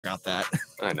Got that.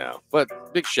 I know.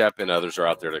 But Big Shep and others are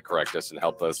out there to correct us and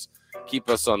help us keep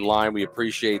us online. We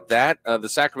appreciate that. The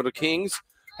Sacramento Kings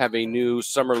have a new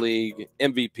Summer League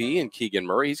MVP in Keegan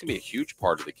Murray. He's going to be a huge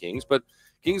part of the Kings, but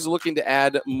Kings are looking to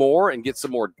add more and get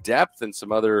some more depth and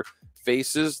some other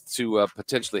faces to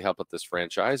potentially help out this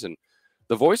franchise. And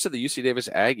the voice of the UC Davis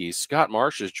Aggies, Scott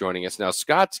Marsh, is joining us now.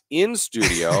 Scott's in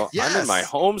studio. Yes. I'm in my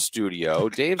home studio.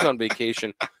 Dave's on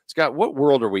vacation. Scott, what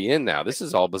world are we in now? This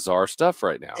is all bizarre stuff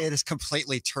right now. It is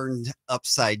completely turned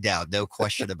upside down. No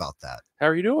question about that. How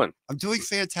are you doing? I'm doing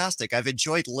fantastic. I've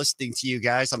enjoyed listening to you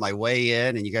guys on my way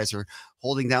in, and you guys are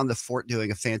holding down the fort,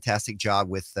 doing a fantastic job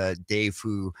with Dave,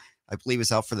 who I believe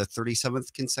is out for the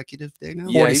 37th consecutive day now.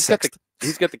 Yeah, he's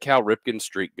got the Cal Ripken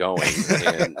streak going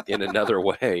in another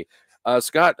way.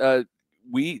 Scott,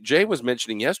 Jay was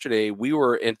mentioning yesterday, we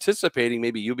were anticipating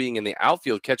maybe you being in the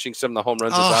outfield catching some of the home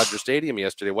runs at Dodger Stadium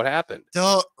yesterday. What happened?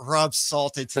 Don't rub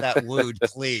salt into that wound,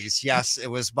 please. Yes, it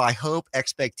was my hope,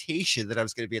 expectation that I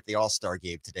was going to be at the All-Star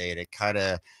game today, and it kind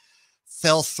of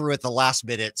fell through at the last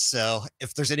minute. So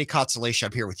if there's any consolation,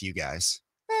 I'm here with you guys.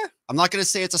 I'm not going to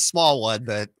say it's a small one,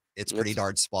 but it's pretty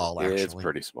darn small, actually. It's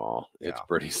pretty small. Yeah. It's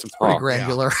pretty small. Pretty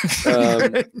granular.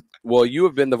 Yeah. Well, you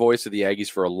have been the voice of the Aggies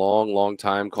for a long, long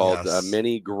time, called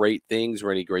many great things,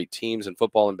 many great teams in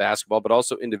football and basketball, but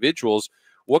also individuals.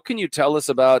 What can you tell us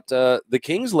about the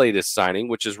Kings' latest signing,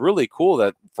 which is really cool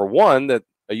that, for one, that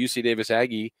a UC Davis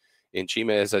Aggie in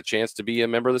Chima has a chance to be a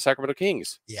member of the Sacramento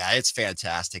Kings? Yeah, it's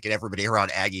fantastic. And everybody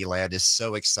around Aggie land is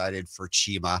so excited for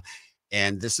Chima.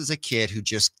 And this is a kid who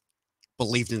just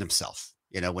believed in himself.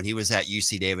 You know, when he was at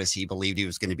UC Davis, he believed he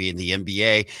was going to be in the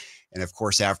NBA. And of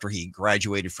course, after he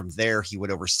graduated from there, he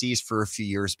went overseas for a few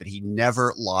years, but he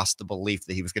never lost the belief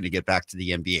that he was going to get back to the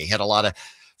NBA. He had a lot of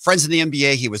friends in the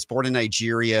NBA. He was born in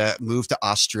Nigeria, moved to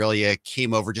Australia,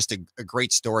 came over, just a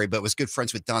great story, but was good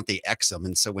friends with Dante Exum.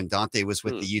 And so when Dante was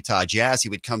with the Utah Jazz, he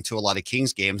would come to a lot of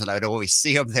Kings games, and I'd always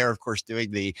see him there, of course,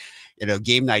 doing the,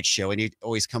 game night show. And he'd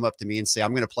always come up to me and say,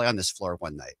 I'm going to play on this floor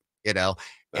one night, That's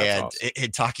awesome.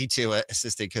 And talking to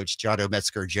assistant coach John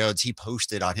Metzger-Jones, he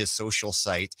posted on his social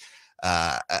site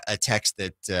a text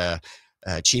that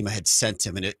Chima had sent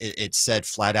him, and it said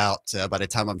flat out, by the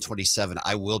time I'm 27,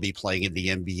 I will be playing in the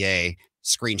NBA.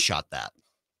 Screenshot that.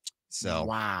 So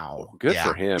wow, good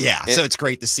for him. Yeah, so it's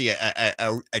great to see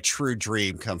a true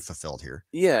dream come fulfilled here.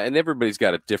 Yeah, and everybody's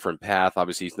got a different path.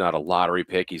 Obviously, he's not a lottery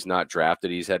pick. He's not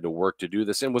drafted. He's had to work to do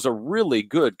this, and was a really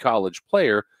good college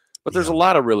player. But there's a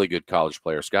lot of really good college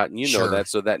players, Scott, and you know that.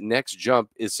 So that next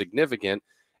jump is significant.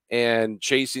 And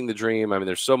chasing the dream, I mean,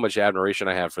 there's so much admiration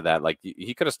I have for that. Like,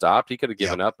 he could have stopped, he could have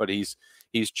given up, but he's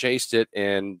chased it.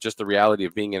 And just the reality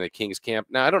of being in a Kings camp.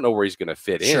 Now, I don't know where he's going to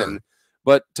fit in,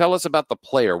 but tell us about the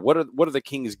player. What are the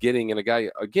Kings getting in a guy?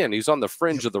 Again, he's on the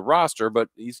fringe of the roster, but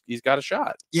he's got a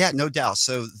shot. Yeah, no doubt.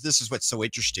 So this is what's so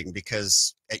interesting,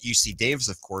 because at UC Davis,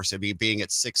 of course, I mean, being at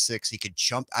 6'6", he could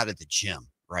jump out of the gym,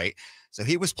 right? So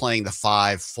he was playing the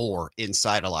 5'4"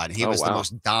 inside a line. He was the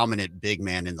most dominant big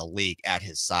man in the league at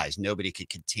his size. Nobody could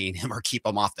contain him or keep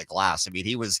him off the glass. I mean,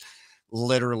 he was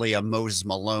literally a Moses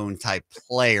Malone type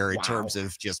player in terms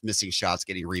of just missing shots,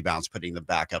 getting rebounds, putting them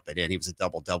back up and in. He was a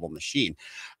double-double machine.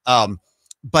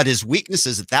 But his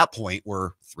weaknesses at that point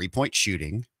were three-point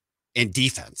shooting and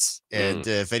defense. And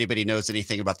if anybody knows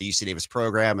anything about the UC Davis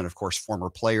program, and of course, former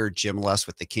player Jim Les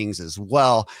with the Kings as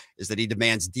well, is that he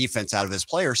demands defense out of his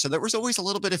players. So there was always a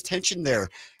little bit of tension there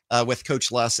with Coach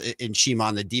Les and Chima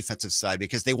on the defensive side,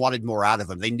 because they wanted more out of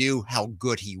him. They knew how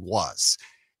good he was.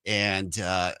 And,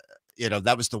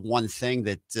 that was the one thing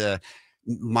that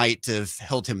might have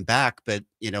held him back. But,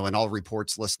 in all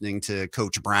reports, listening to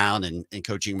Coach Brown and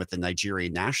coaching with the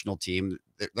Nigerian national team,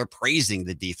 they're praising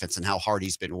the defense and how hard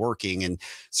he's been working. And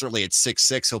certainly at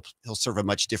 6'6", he'll serve a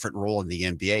much different role in the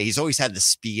NBA. He's always had the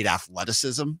speed,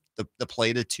 athleticism, the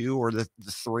play to 2 or the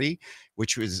 3,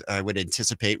 which was, I would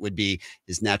anticipate, would be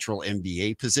his natural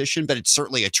NBA position. But it's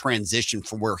certainly a transition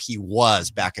from where he was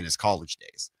back in his college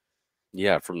days.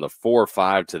 Yeah, from the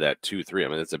 4-5 to that 2-3. I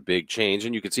mean, it's a big change,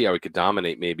 and you could see how he could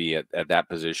dominate maybe at that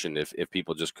position if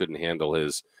people just couldn't handle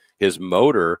his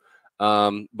motor.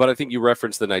 But I think you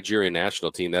referenced the Nigerian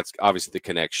national team. That's obviously the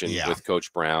connection with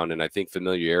Coach Brown, and I think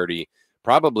familiarity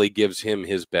probably gives him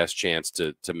his best chance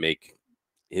to make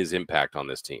his impact on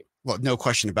this team. Well, no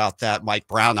question about that. Mike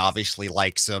Brown obviously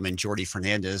likes him, and Jordy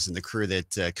Fernandez and the crew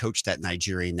that coached that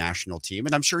Nigerian national team.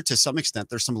 And I'm sure to some extent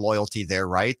there's some loyalty there,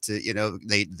 right? They know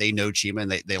Chima,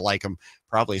 and they like him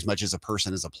probably as much as a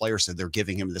person as a player. So they're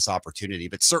giving him this opportunity.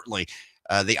 But certainly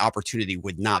the opportunity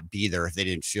would not be there if they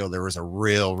didn't feel there was a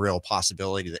real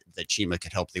possibility that Chima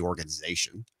could help the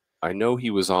organization. I know he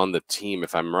was on the team,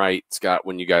 if I'm right, Scott,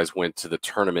 when you guys went to the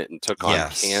tournament and took on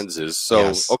Yes. Kansas. So,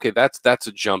 Yes. okay, that's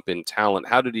a jump in talent.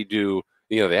 How did he do?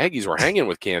 You know, the Aggies were hanging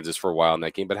with Kansas for a while in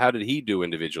that game, but how did he do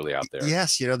individually out there?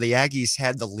 Yes, you know, the Aggies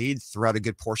had the lead throughout a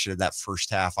good portion of that first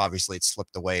half. Obviously, it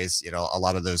slipped away as, you know, a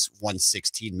lot of those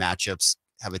 116 matchups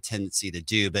have a tendency to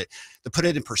do. But to put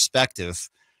it in perspective,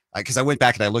 because I went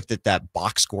back and I looked at that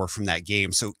box score from that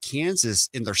game. So Kansas,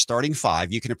 in their starting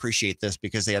five, you can appreciate this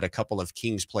because they had a couple of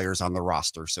Kings players on the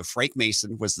roster. So Frank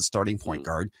Mason was the starting point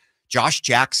guard. Josh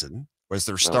Jackson was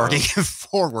their starting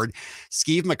forward.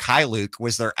 Steve Mikhailuk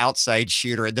was their outside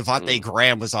shooter. And Devontae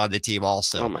Graham was on the team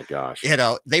also. Oh, my gosh. You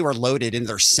know, they were loaded in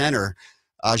their center.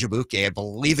 Ajabuke, I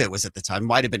believe it was at the time,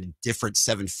 might have been a different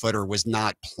 7-footer, was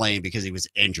not playing because he was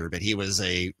injured, but he was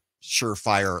a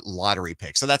surefire lottery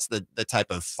pick. So that's the type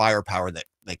of firepower that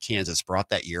Kansas brought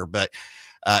that year. But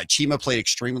Chima played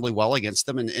extremely well against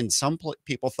them. And some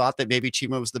people thought that maybe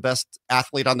Chima was the best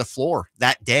athlete on the floor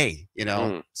that day, you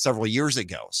know, several years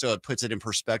ago. So it puts it in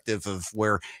perspective of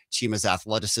where Chima's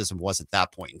athleticism was at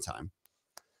that point in time.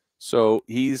 So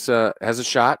he's has a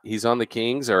shot. He's on the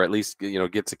Kings, or at least, you know,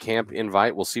 gets a camp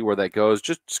invite. We'll see where that goes.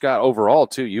 Just, Scott, overall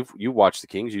too, you watch the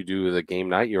Kings. You do the game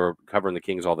night. You're covering the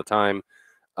Kings all the time.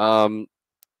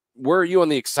 Where are you on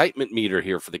the excitement meter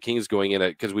here for the Kings going in?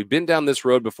 Because we've been down this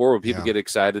road before where people get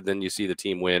excited, then you see the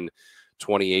team win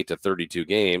 28-32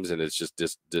 games, and it's just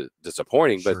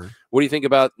disappointing. Sure. But what do you think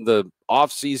about the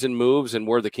off-season moves and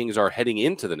where the Kings are heading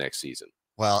into the next season?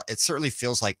 Well, it certainly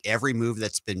feels like every move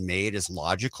that's been made is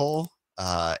logical.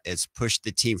 It's pushed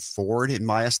the team forward in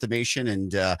my estimation,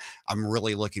 and I'm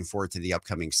really looking forward to the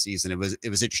upcoming season. It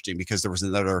was interesting because there was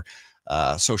another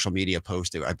social media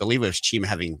post. I believe it was Chima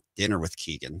having dinner with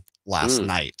Keegan last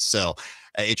night. So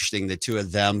interesting, the two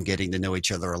of them getting to know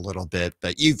each other a little bit.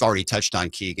 But you've already touched on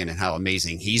Keegan and how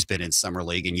amazing he's been in Summer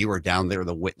League, and you were down there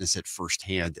to witness it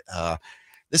firsthand.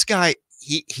 This guy,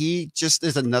 he just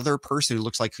is another person who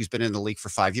looks like who's been in the league for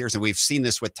 5 years. And we've seen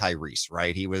this with Tyrese,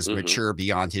 right? He was mature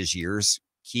beyond his years.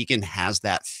 Keegan has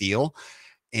that feel.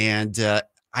 And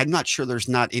I'm not sure there's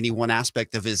not any one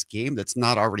aspect of his game that's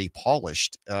not already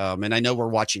polished. And I know we're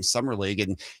watching Summer League,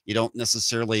 and you don't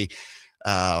necessarily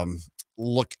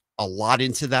look a lot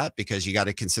into that because you got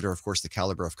to consider, of course, the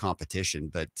caliber of competition.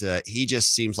 But he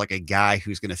just seems like a guy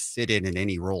who's going to fit in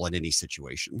any role in any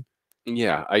situation.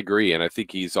 Yeah, I agree. And I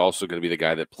think he's also going to be the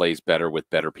guy that plays better with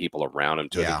better people around him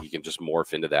too. I think he can just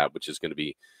morph into that, which is going to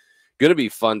be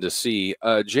fun to see.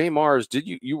 Jay Mars,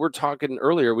 you were talking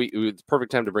earlier, it's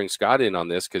perfect time to bring Scott in on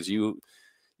this because you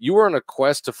were on a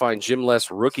quest to find Jim Les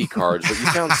rookie cards, but you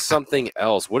found something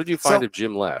else. What did you find of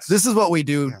Jim Les? This is what we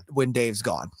do when Dave's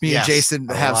gone. Me and Jason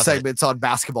have segments on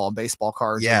basketball and baseball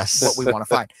cards. Yes. What we want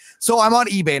to find. So I'm on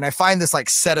eBay and I find this like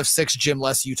set of 6 Jim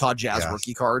Les Utah Jazz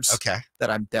rookie cards. That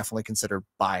I'm definitely consider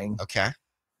buying.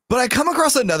 But I come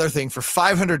across another thing for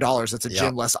 $500. That's a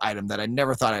Jim Les item that I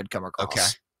never thought I'd come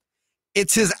across.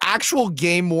 It's his actual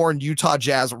game-worn Utah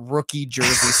Jazz rookie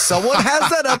jersey. Someone has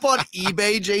that up on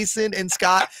eBay, Jason and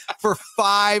Scott, for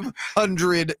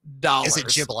 $500. Is it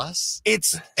Jim Les?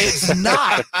 It's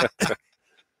not.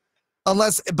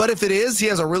 But if it is, he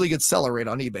has a really good seller rate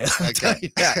on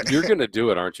eBay. You're going to do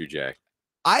it, aren't you, Jay?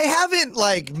 I haven't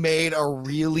made a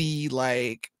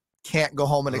really can't go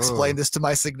home and explain this to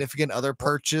my significant other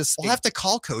purchase. We'll have to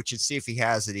call Coach and see if he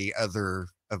has any other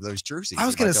of those jerseys. I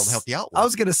was going to help you out with. I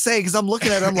was going to say, because I'm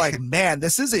looking at it, I'm like, man,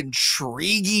 this is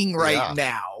intriguing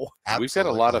now. Absolutely. We've got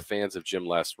a lot of fans of Jim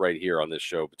Les right here on this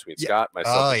show between Scott,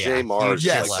 myself, and Jay Mars.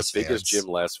 The biggest Jim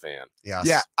Les fan.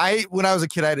 Yeah. When I was a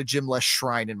kid, I had a Jim Les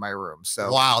shrine in my room.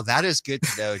 So wow, that is good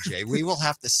to know, Jay. We will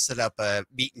have to set up a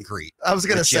meet and greet. I was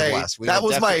going to say that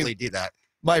was definitely do that.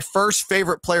 My first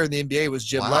favorite player in the NBA was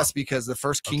Jim Les because the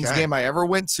first Kings game I ever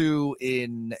went to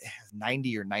in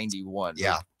 90 or 91.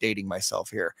 Dating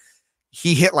myself here.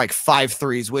 He hit 5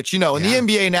 threes, which, in the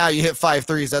NBA now you hit 5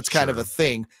 threes. That's kind of a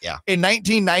thing. In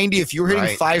 1990, if you were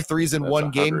hitting 5 threes in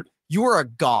one game, you were a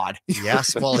god.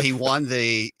 Yes. Well, he won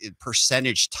the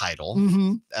percentage title.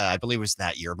 I believe it was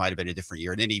that year. It might have been a different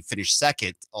year. And then he finished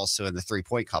second also in the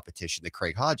 3-point competition to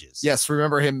Craig Hodges. Yes.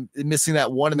 Remember him missing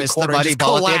that one in the corner. And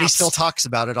he still talks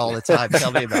about it all the time.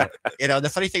 Tell me about it. The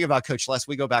funny thing about Coach Les,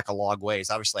 we go back a long ways.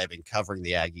 Obviously, I've been covering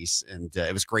the Aggies, and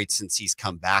it was great since he's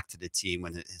come back to the team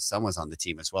when his son was on the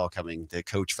team as well, coming to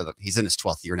coach he's in his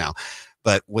 12th year now.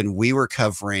 But when we were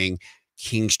covering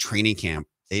Kings training camp,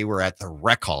 they were at the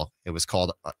Rec Hall. It was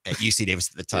called at UC Davis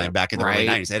at the time, back in the early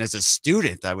 90s. And as a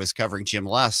student, I was covering Jim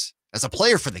Les as a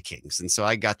player for the Kings. And so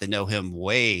I got to know him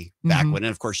way back when. And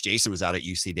of course, Jason was out at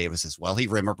UC Davis as well. He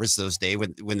remembers those days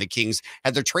when the Kings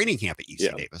had their training camp at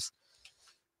UC Davis.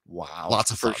 Wow.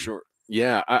 Lots of fun. For sure.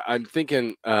 Yeah, I'm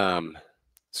thinking,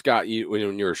 Scott,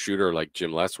 when you're a shooter like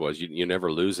Jim Les was, you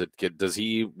never lose it. Does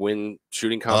he win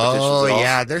shooting competitions at all?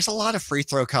 Yeah, there's a lot of free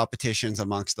throw competitions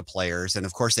amongst the players. And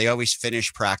of course, they always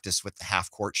finish practice with the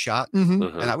half court shot.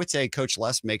 And I would say Coach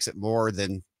Les makes it more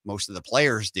than most of the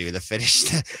players do to finish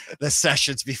the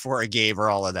sessions before a game or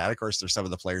all of that. Of course, there's some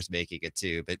of the players making it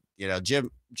too, but you know,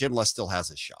 Jim Les still has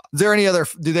his shot. Is there any other,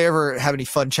 do they ever have any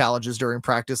fun challenges during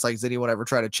practice? Like, does anyone ever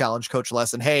try to challenge Coach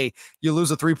Les and, hey, you lose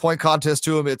a 3-point contest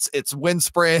to him, it's wind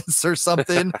sprints or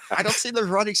something? I don't see them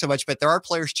running so much, but there are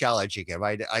players challenging him.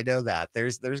 I know that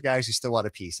there's guys who still want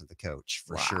a piece of the coach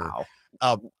for sure.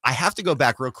 I have to go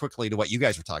back real quickly to what you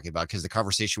guys were talking about because the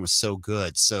conversation was so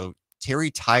good. So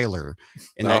Terry Tyler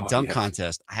in that dunk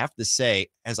contest, I have to say,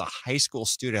 as a high school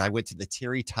student, I went to the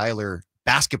Terry Tyler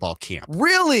basketball camp.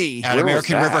 Really? At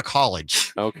American River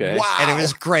College. Okay. Wow. And it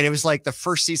was great. It was like the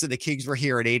first season the Kings were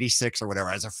here in '86 or whatever.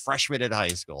 I was a freshman in high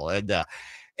school. And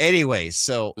anyways,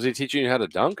 so was he teaching you how to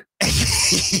dunk?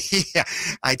 Yeah,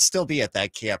 I'd still be at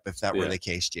that camp if that were the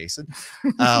case, Jason.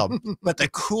 But the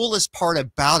coolest part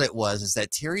about it was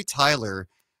that Terry Tyler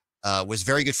was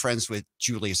very good friends with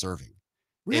Julius Erving.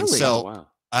 Really? And so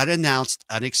unannounced,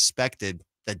 unexpected,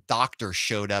 the doctor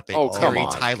showed up at Terry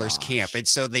Tyler's camp. And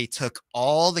so they took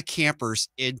all the campers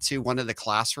into one of the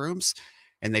classrooms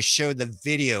and they showed the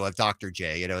video of Dr.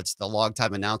 J. You know, it's the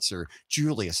longtime announcer,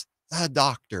 Julius, the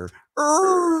doctor.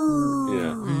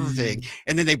 Thing.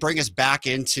 And then they bring us back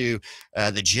into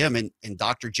the gym and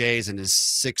Dr. J's in his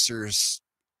Sixers,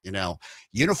 you know,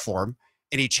 uniform.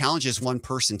 And he challenges one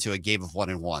person to a game of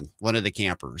 1-on-1, one of the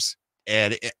campers.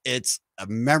 And it's a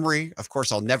memory, of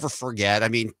course, I'll never forget. I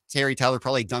mean, Terry Tyler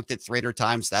probably dunked it 300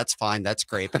 times. That's fine. That's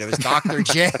great. But it was Dr.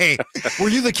 J. Were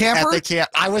you the camper? At the camp.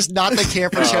 I was not the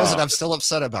camper chosen. I'm still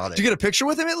upset about it. Did you get a picture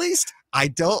with him at least? I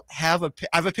don't have I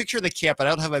have a picture of the camp, but I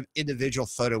don't have an individual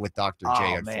photo with Dr.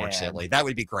 J, unfortunately. That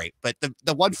would be great. But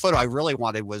the one photo I really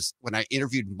wanted was when I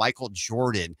interviewed Michael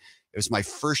Jordan. It was my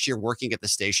first year working at the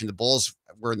station. The Bulls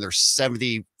were in their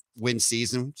 70-win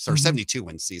season, or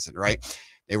 72-win season, right?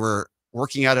 They were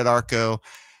working out at Arco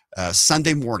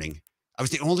Sunday morning. I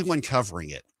was the only one covering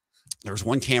it. There was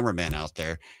one cameraman out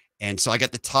there. And so I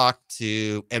got to talk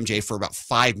to MJ for about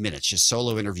 5 minutes, just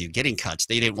solo interview, getting cuts.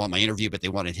 They didn't want my interview, but they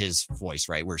wanted his voice,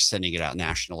 right? We're sending it out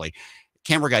nationally.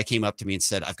 Camera guy came up to me and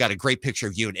said, I've got a great picture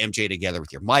of you and MJ together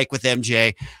with your mic with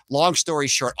MJ. Long story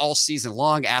short, all season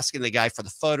long, asking the guy for the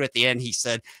photo. At the end, he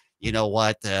said, you know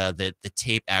what? The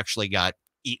tape actually got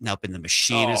eaten up in the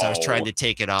machine as I was trying to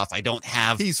take it off. I don't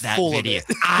have that video.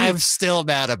 I'm still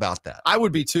mad about that. I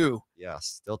would be too. Yeah,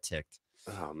 still ticked.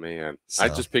 Oh man, So. I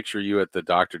just picture you at the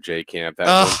Dr. J camp.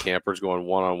 That one camper's going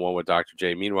one-on-one with Dr.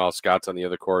 J. Meanwhile, Scott's on the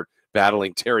other court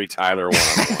battling Terry Tyler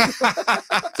one-on-one.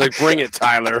 It's like, bring it,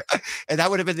 Tyler. And that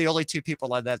would have been the only two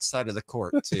people on that side of the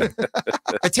court too.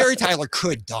 But Terry Tyler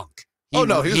could dunk. He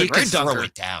was a great dunker. Throw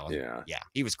it down. Yeah,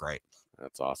 he was great.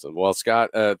 That's awesome. Well,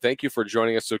 Scott, thank you for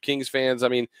joining us. So, Kings fans, I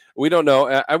mean, we don't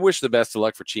know. I wish the best of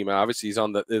luck for Chima. Obviously, he's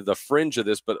on the fringe of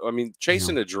this, but I mean,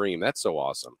 chasing a dream. That's so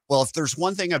awesome. Well, if there's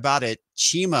one thing about it,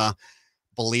 Chima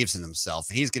believes in himself.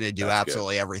 He's going to do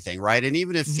absolutely everything, right? And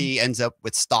even if he ends up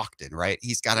with Stockton, right,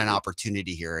 he's got an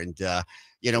opportunity here. And,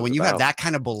 you know, when you have that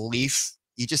kind of belief,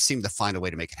 you just seem to find a way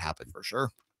to make it happen. For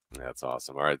sure. That's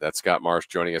awesome. All right. That's Scott Marsh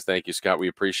joining us. Thank you, Scott. We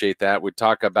appreciate that. We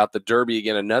talk about the Derby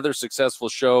again, another successful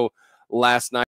show last night.